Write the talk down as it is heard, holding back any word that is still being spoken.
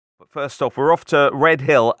But first off, we're off to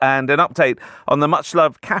Redhill and an update on the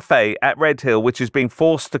much-loved café at Redhill, which is being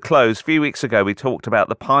forced to close. A few weeks ago, we talked about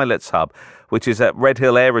the Pilots Hub, which is at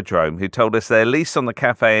Redhill Aerodrome, who told us their lease on the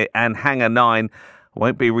café and Hangar 9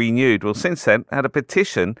 won't be renewed. Well, since then, had a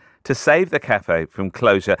petition to save the café from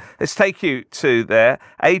closure. Let's take you to there.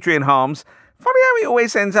 Adrian Harms. Funny how he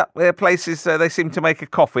always ends up where places they seem to make a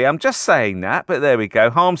coffee. I'm just saying that, but there we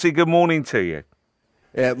go. Harmsy, good morning to you.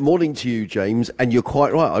 Morning to you, James, and you're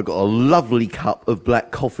quite right. I got a lovely cup of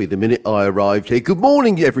black coffee the minute I arrived here. Good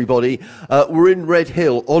morning, everybody. We're in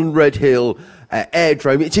Redhill, on Redhill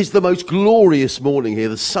Aerodrome. It is the most glorious morning here.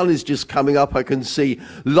 The sun is just coming up. I can see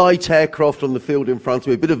light aircraft on the field in front of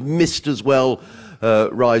me, a bit of mist as well.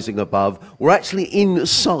 Rising above. We're actually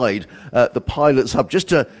inside the Pilots Hub. Just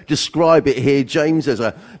to describe it here, James, there's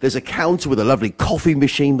a counter with a lovely coffee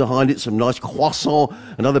machine behind it, some nice croissant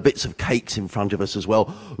and other bits of cakes in front of us as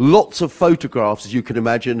well. Lots of photographs, as you can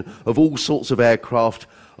imagine, of all sorts of aircraft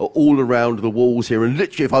all around the walls here. And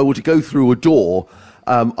literally, if I were to go through a door,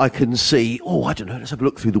 I can see, I don't know, let's have a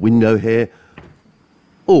look through the window here.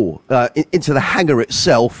 Into the hangar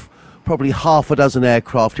itself. Probably half a dozen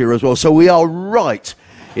aircraft here as well. So we are right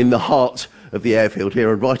in the heart of the airfield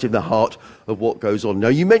here and right in the heart of what goes on. Now,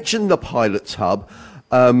 you mentioned the Pilots Hub,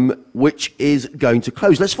 which is going to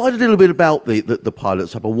close. Let's find a little bit about the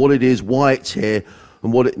Pilots Hub and what it is, why it's here,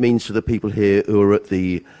 and what it means to the people here who are at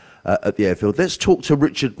the airfield. Let's talk to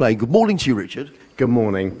Richard Blain. Good morning to you, Richard. Good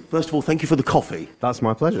morning. First of all, thank you for the coffee. That's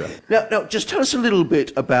my pleasure. Now, just tell us a little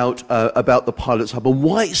bit about the Pilots Hub and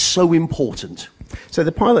why it's so important. So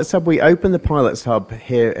the Pilots Hub, we opened the Pilots Hub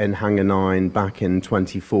here in Hangar 9 back in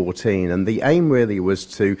 2014, and the aim really was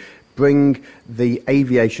to bring the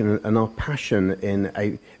aviation and our passion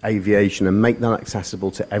in aviation and make that accessible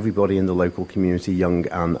to everybody in the local community, young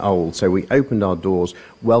and old. So we opened our doors,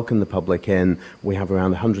 welcomed the public in. We have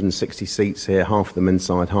around 160 seats here, half of them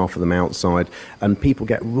inside, half of them outside, and people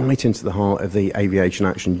get right into the heart of the aviation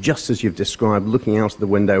action, just as you've described, looking out of the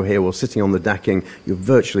window here or sitting on the decking. You're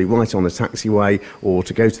virtually right on the taxiway, or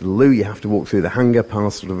to go to the loo, you have to walk through the hangar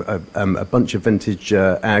past sort of a bunch of vintage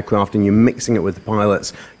aircraft, and you're mixing it with the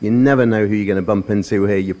pilots. You never know who you're going to bump into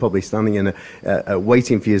here. You're probably standing in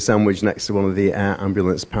waiting for your sandwich next to one of the air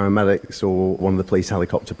ambulance paramedics or one of the police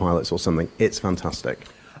helicopter pilots or something. It's fantastic.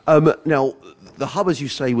 Now, the hub, as you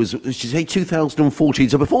say, was, as you say, 2014.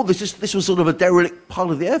 So before this was sort of a derelict part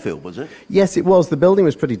of the airfield, was it? Yes, it was. The building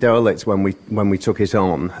was pretty derelict when we took it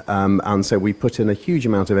on, and so we put in a huge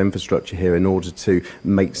amount of infrastructure here in order to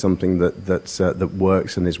make something that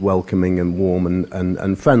works and is welcoming and warm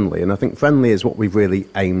and friendly. And I think friendly is what we've really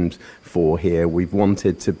aimed for here. We've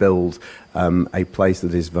wanted to build a place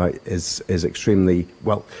that is extremely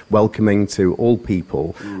welcoming to all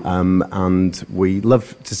people, and we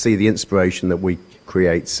love to see the inspiration that we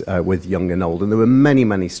create with young and old. And there were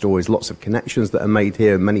many stories, lots of connections that are made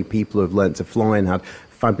here. Many people who have learnt to fly and had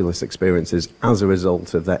fabulous experiences as a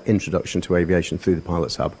result of their introduction to aviation through the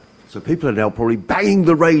Pilots Hub. So people are now probably banging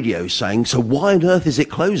the radio saying, so why on earth is it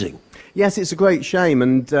closing? Yes, it's a great shame,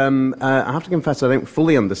 and I have to confess I don't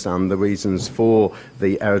fully understand the reasons for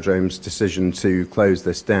the aerodrome's decision to close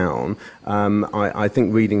this down. I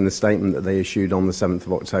think reading the statement that they issued on the 7th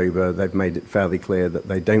of October, they've made it fairly clear that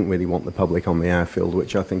they don't really want the public on the airfield,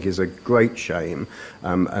 which I think is a great shame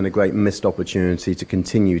and a great missed opportunity to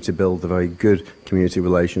continue to build the very good community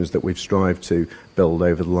relations that we've strived to build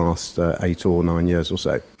over the last 8 or 9 years or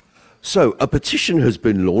so. So, a petition has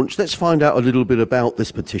been launched. Let's find out a little bit about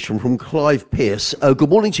this petition from Clive Pearce. Good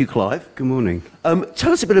morning to you, Clive. Good morning.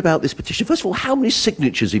 Tell us a bit about this petition. First of all, how many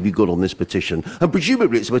signatures have you got on this petition? And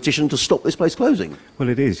presumably it's a petition to stop this place closing. Well,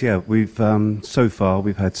 it is, yeah. We've so far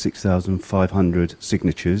we've had 6,500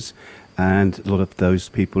 signatures, and a lot of those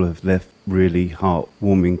people have left really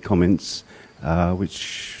heartwarming comments,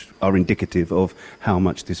 which are indicative of how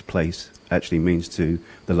much this place actually means to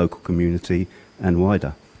the local community and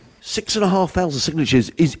wider. 6,500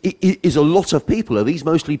 signatures is a lot of people. Are these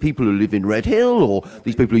mostly people who live in Redhill, or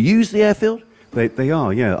these people who use the airfield? They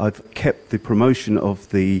are, yeah. I've kept the promotion of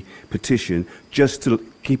the petition just to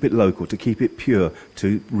keep it local, to keep it pure,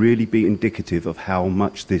 to really be indicative of how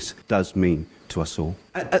much this does mean to us all.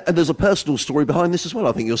 And there's a personal story behind this as well.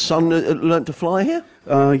 I think your son learnt to fly here?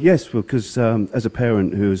 Yes, because as a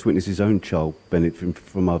parent who has witnessed his own child benefit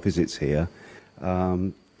from our visits here,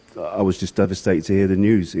 I was just devastated to hear the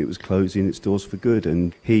news. It was closing its doors for good,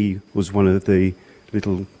 and he was one of the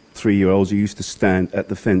little 3-year-olds who used to stand at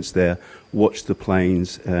the fence there, watch the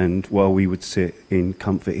planes, and while we would sit in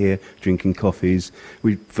comfort here, drinking coffees,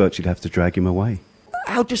 we'd virtually have to drag him away.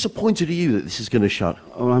 How disappointed are you that this is going to shut?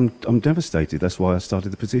 Oh, I'm devastated. That's why I started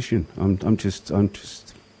the petition. I'm just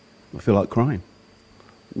I feel like crying.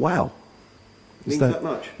 Wow. Means that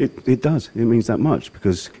much? It does. It means that much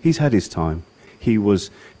because he's had his time. He was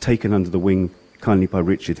taken under the wing kindly by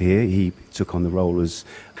Richard here. He took on the role as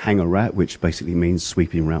hangar rat, which basically means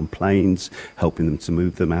sweeping around planes, helping them to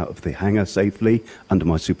move them out of the hangar safely, under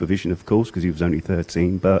my supervision, of course, because he was only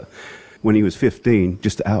 13. But when he was 15,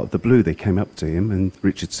 just out of the blue, they came up to him and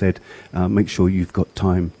Richard said, make sure you've got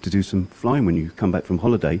time to do some flying when you come back from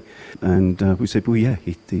holiday. And we said, well, yeah,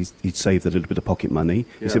 he'd saved a little bit of pocket money.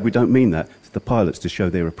 He said, we don't mean that. The pilots, to show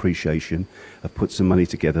their appreciation, have put some money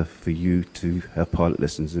together for you to have pilot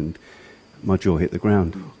lessons, and my jaw hit the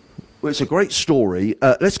ground. Well, it's a great story.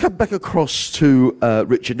 Let's come back across to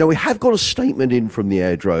Richard. Now, we have got a statement in from the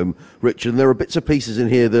aerodrome, Richard, and there are bits and pieces in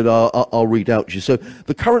here that I'll read out to you. So,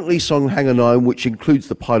 the current lease on Hangar 9, which includes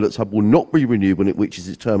the pilot's hub, will not be renewed when it reaches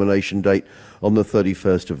its termination date on the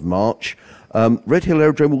 31st of March. Redhill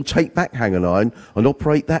Aerodrome will take back Hangar 9 and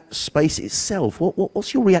operate that space itself.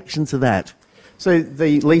 What's your reaction to that? So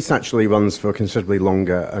the lease actually runs for considerably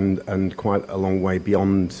longer and quite a long way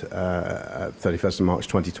beyond 31st of March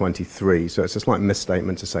 2023. So it's a slight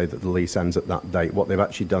misstatement to say that the lease ends at that date. What they've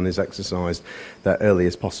actually done is exercised their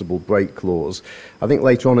earliest possible break clause. I think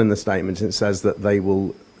later on in the statement it says that they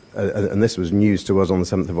will, and this was news to us on the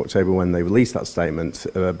 7th of October when they released that statement,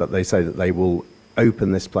 but they say that they will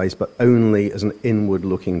open this place, but only as an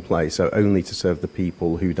inward-looking place, so only to serve the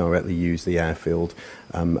people who directly use the airfield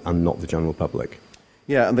and not the general public.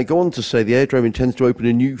 Yeah, and they go on to say the aerodrome intends to open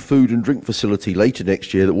a new food and drink facility later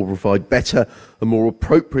next year that will provide better and more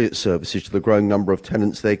appropriate services to the growing number of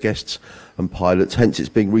tenants, their guests and pilots. Hence, it's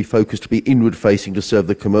being refocused to be inward-facing to serve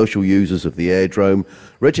the commercial users of the aerodrome.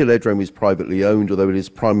 Redhill Aerodrome is privately owned, although it is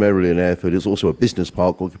primarily an airfield. It's also a business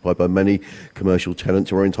park occupied by many commercial tenants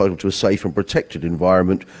who are entitled to a safe and protected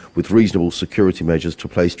environment with reasonable security measures to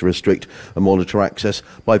place to restrict and monitor access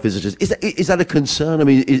by visitors. Is that a concern? I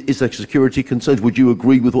mean, is there security concerns? Would you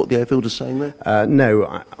agree with what the airfield is saying there?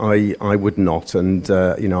 No, I would not. And,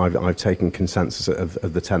 you know, I've taken consensus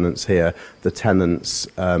of the tenants here. The tenants,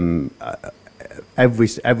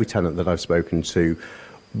 every tenant that I've spoken to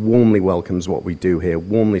warmly welcomes what we do here,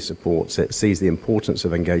 warmly supports it, sees the importance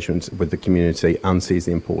of engagement with the community and sees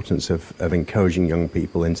the importance of encouraging young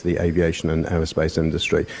people into the aviation and aerospace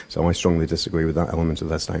industry. So I strongly disagree with that element of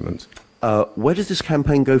their statement. Where does this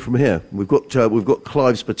campaign go from here? We've got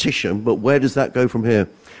Clive's petition, but where does that go from here?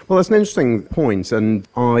 Well, that's an interesting point, and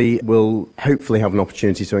I will hopefully have an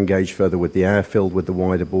opportunity to engage further with the airfield, with the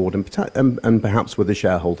wider board, and perhaps with the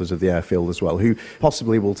shareholders of the airfield as well, who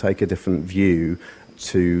possibly will take a different view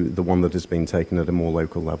to the one that has been taken at a more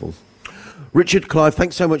local level. Richard, Clive,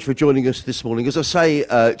 thanks so much for joining us this morning. As I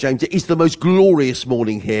say, James, it is the most glorious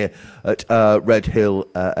morning here at Redhill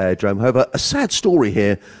Aerodrome. However, a sad story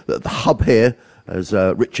here that the hub here, as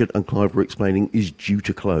Richard and Clive were explaining, is due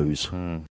to close.